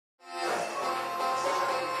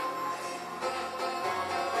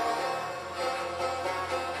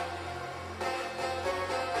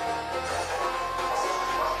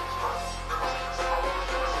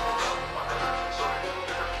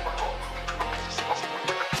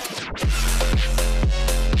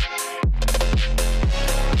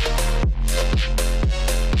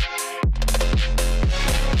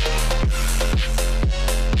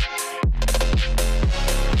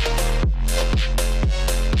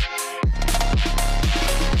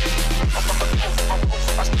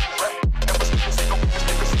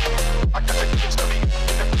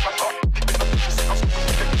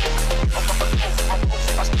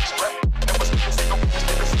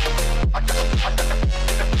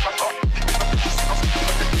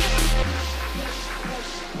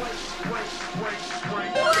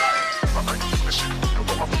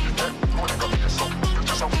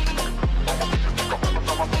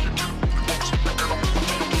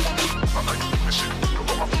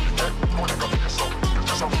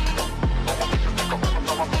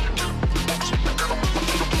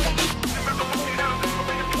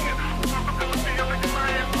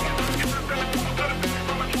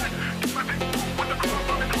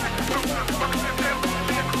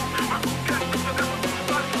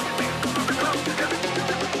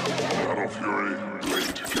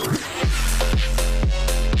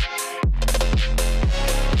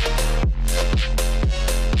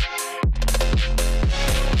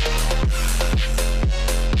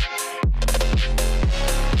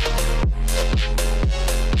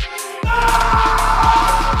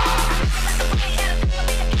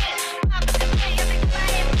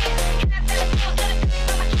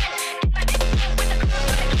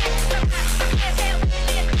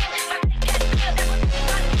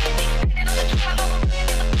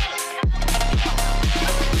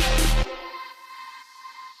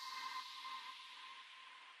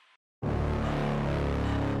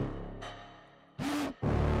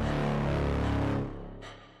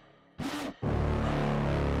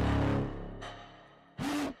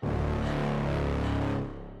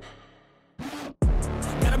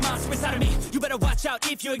inside of me. You better watch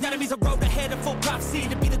out if you ignite me's a road ahead of full prophecy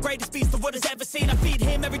to be the greatest beast the world has ever seen. I feed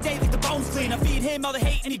him every day like the bones clean. I feed him all the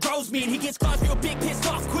hate and he grows me, and he gets claws real big, pissed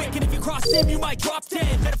off quick. And if you cross him, you might drop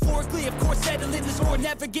dead. Metaphorically, of course, settling this war,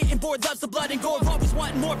 never getting bored, loves the blood and gore, always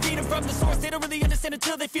wanting more, freedom from the source. They don't really understand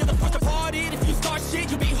until they feel the force departed. If you start shit,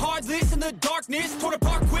 you'll be heartless in the darkness, torn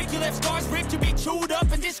apart quick. You left scars ripped, you'll be chewed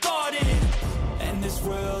up and discarded. And this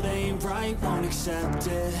world ain't right, won't accept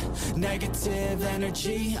it. Negative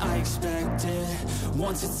energy, I expect it.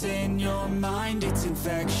 Once it's in your mind, it's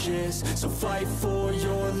infectious. So fight for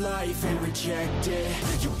your life and reject it.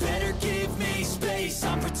 You better give me space,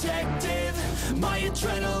 I'm protective. My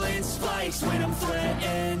adrenaline spikes when I'm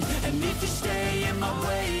threatened. And if you stay in my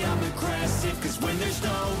way, I'm aggressive. Cause when there's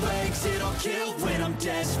no exit, I'll kill when I'm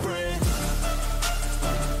desperate.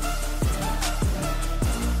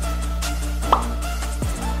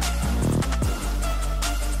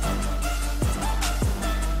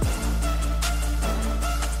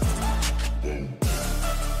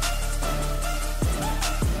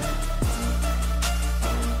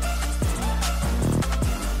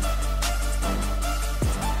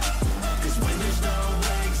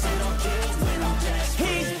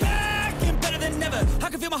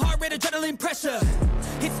 Adrenaline pressure,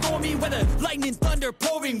 it's stormy weather, lightning, thunder,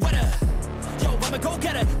 pouring weather. Yo, I'm a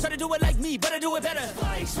go-getter, try to do it like me, but I do it better.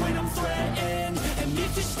 Spikes when I'm threatened, and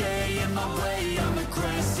if you stay in my way, I'm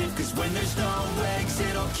aggressive. Cause when there's no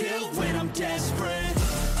exit, I'll kill when I'm desperate.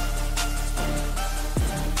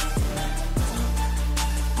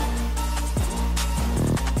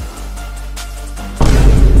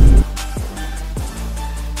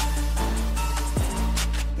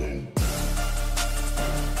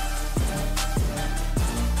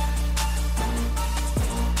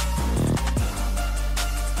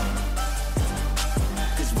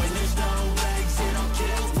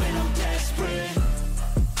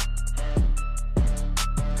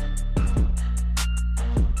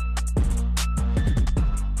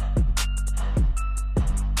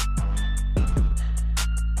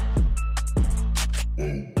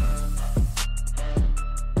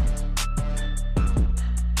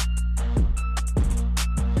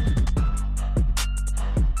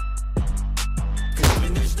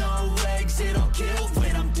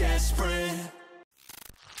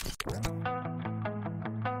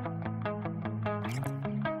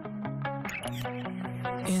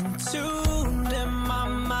 Entombed in my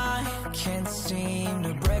mind, can't seem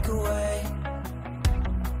to break away.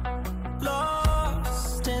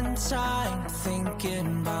 Lost in time,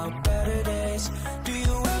 thinking about better days. Do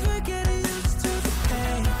you ever get used to the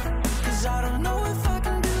pain? Cause I don't know if I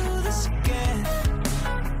can do this again.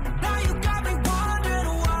 Now you got me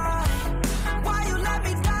wondering why you let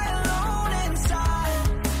me die alone inside.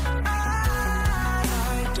 I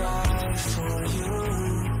died for you,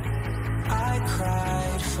 I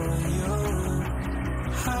cried for you,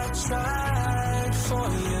 I tried for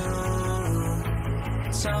you.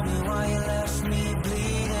 Tell me why you left me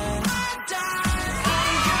bleeding. I died for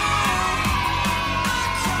you, I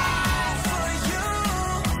cried for you,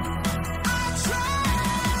 I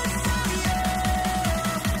tried for you.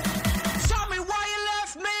 Tell me why you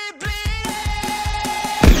left me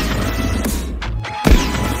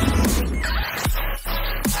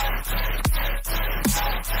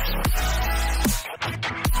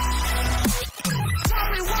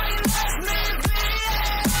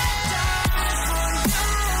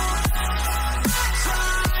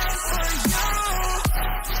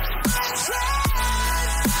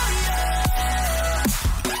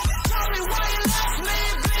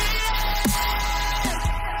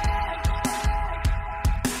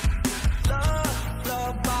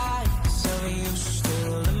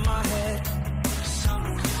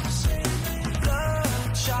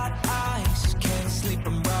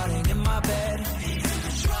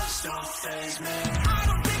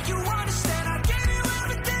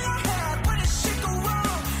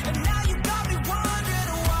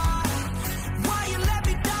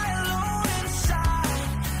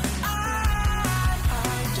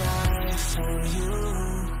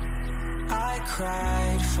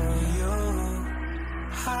cried for you,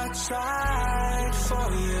 I tried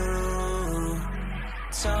for you.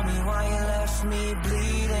 Tell me why you left me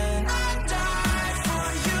bleeding. I died for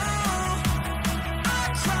you, I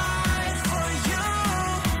cried for you,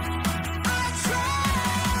 I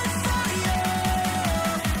tried for you.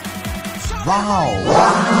 Wow.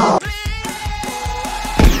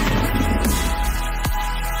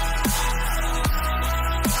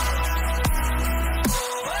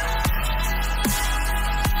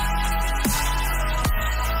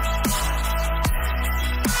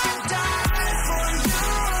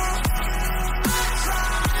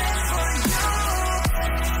 For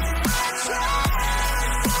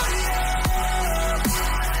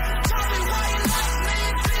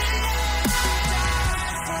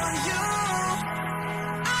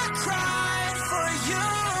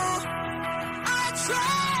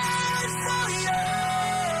cry for you.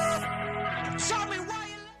 Tell me why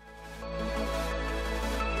you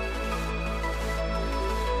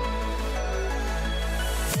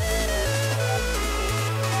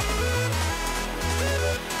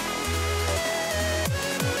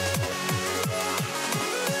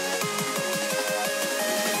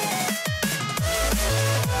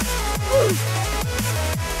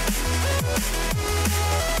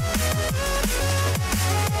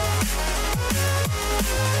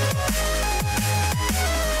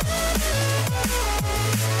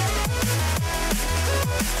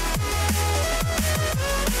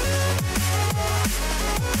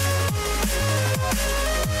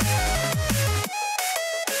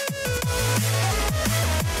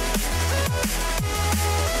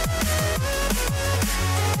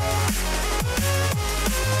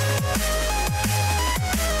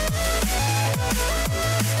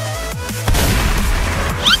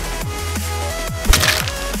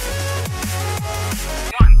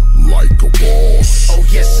like a boss. Oh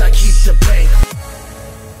yes, I keep the bank.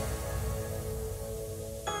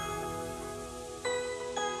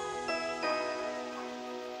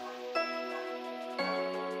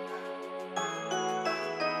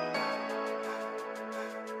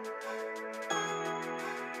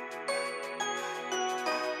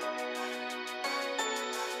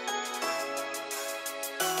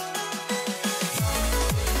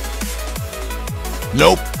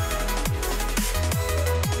 Nope.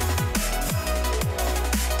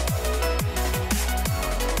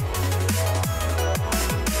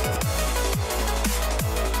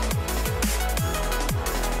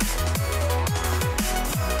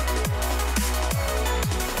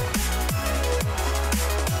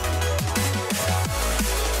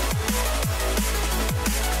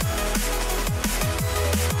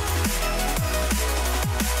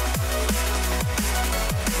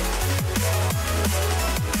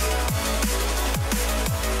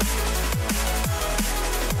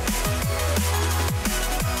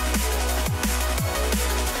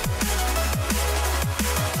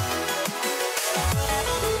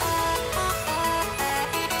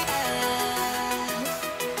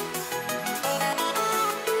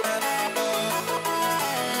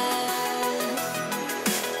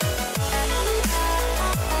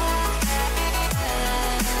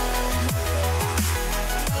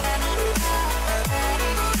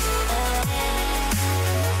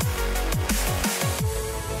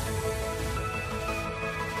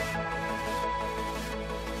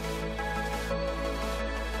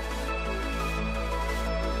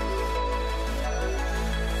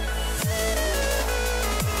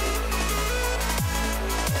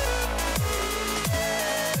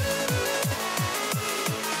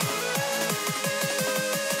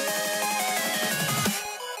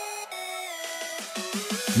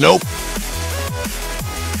 Nope.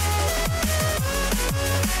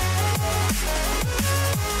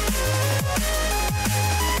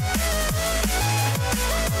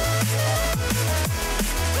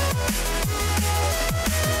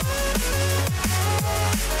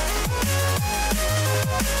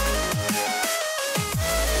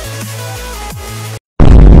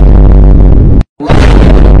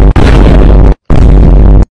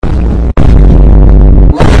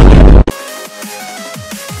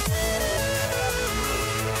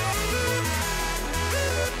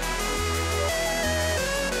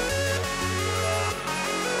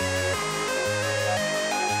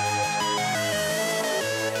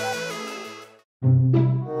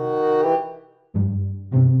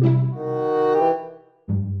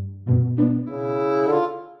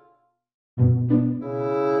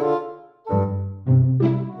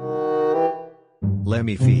 Let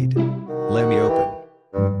me feed. Let me open.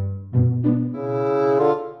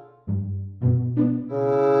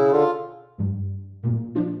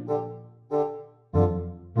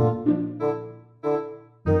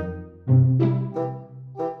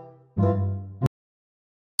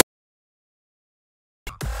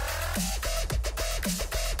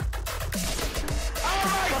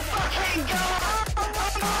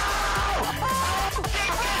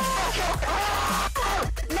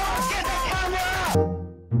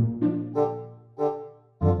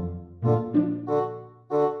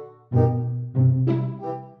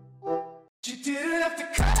 You didn't have to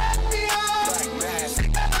cry.